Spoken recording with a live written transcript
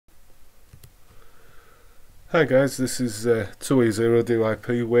Hi guys, this is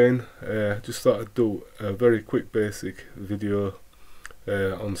TYT-MD380 Wayne. Just thought I'd do a very quick basic video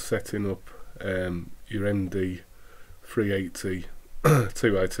on setting up your MD380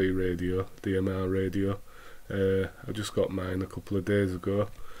 TYT radio, DMR radio. I just got mine a couple of days ago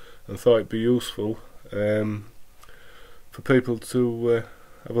and thought it'd be useful for people to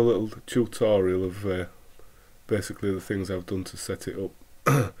have a little tutorial of basically the things I've done to set it up.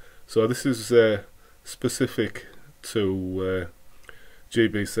 So this is specific to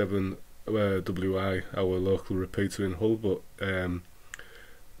GB7WI, our local repeater in Hull, but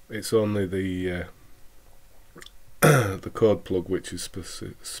it's only the the code plug which is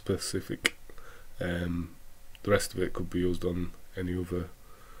specific. The rest of it could be used on any other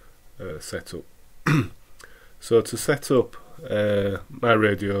setup. So to set up my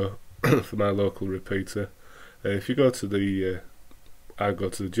radio for my local repeater, if you go to the I go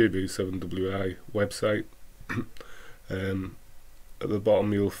to the GB7WI website. At the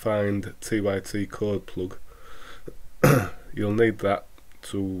bottom you'll find TYT code plug. You'll need that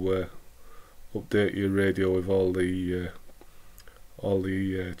to update your radio with all the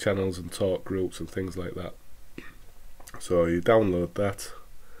channels and talk groups and things like that. So you download that,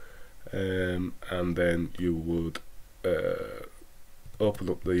 and then you would open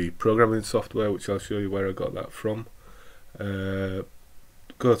up the programming software, which I'll show you where I got that from.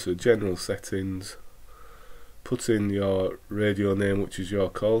 Go to general settings, put in your radio name, which is your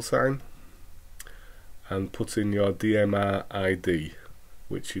call sign, and put in your DMR ID,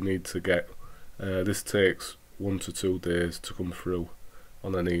 which you need to get. This takes 1 to 2 days to come through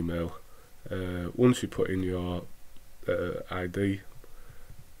on an email. Once you put in your ID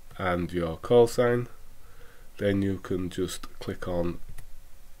and your call sign, then you can just click on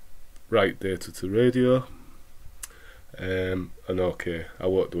write data to radio. And OK, I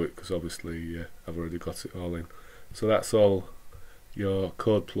won't do it because obviously I've already got it all in. So that's all your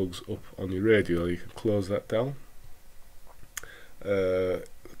code plugs up on your radio. You can close that down. To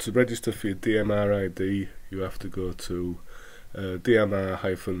register for your DMR ID, you have to go to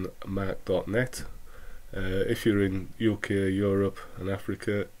dmr-mark.net. If you're in UK, Europe and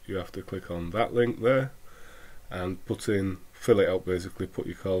Africa, you have to click on that link there and fill it out basically, put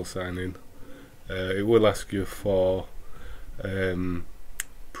your call sign in. It will ask you for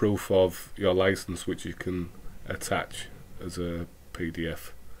proof of your license, which you can attach as a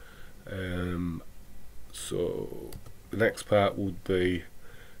PDF. So the next part would be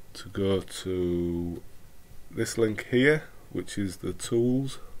to go to this link here, which is the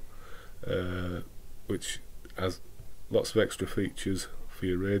tools, which has lots of extra features for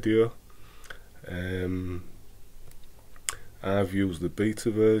your radio. I've used the beta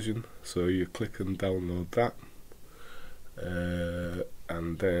version, so you click and download that.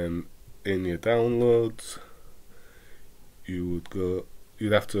 And then in your downloads you'd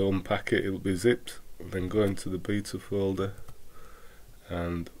have to unpack it, it'll be zipped, and then go into the beta folder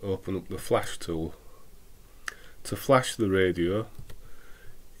and open up the flash tool. To flash the radio,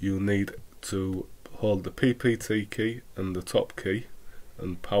 you need to hold the PPT key and the top key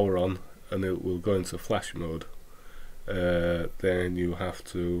and power on, and it will go into flash mode. Then you have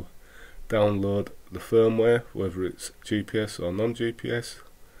to download the firmware, whether it's GPS or non-GPS,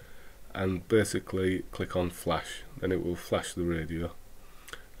 and basically click on flash, then it will flash the radio.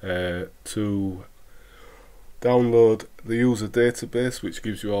 To download the user database, which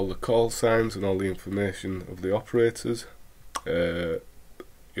gives you all the call signs and all the information of the operators, you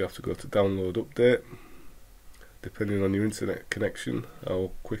have to go to download update, depending on your internet connection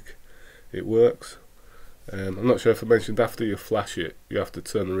how quick it works. I'm not sure if I mentioned, after you flash it you have to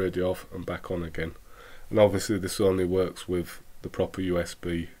turn the radio off and back on again, and obviously this only works with the proper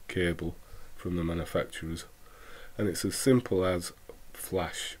USB cable from the manufacturers. And it's as simple as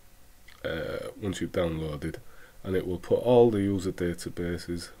flash once you've downloaded, and it will put all the user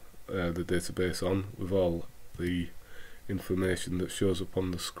databases, the database on with all the information that shows up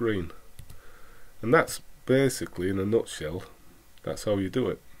on the screen. And that's basically, in a nutshell, that's how you do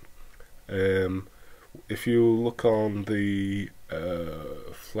it. If you look on the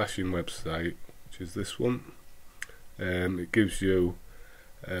flashing website, which is this one, it gives you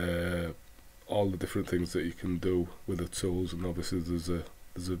all the different things that you can do with the tools, and obviously there's a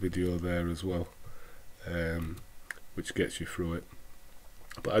video there as well, which gets you through it.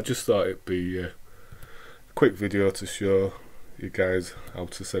 But I just thought it'd be a quick video to show you guys how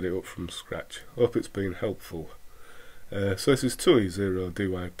to set it up from scratch. Hope it's been helpful. So this is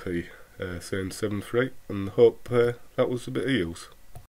TYT-MD380 saying 7 for 8, and hope that was a bit of use.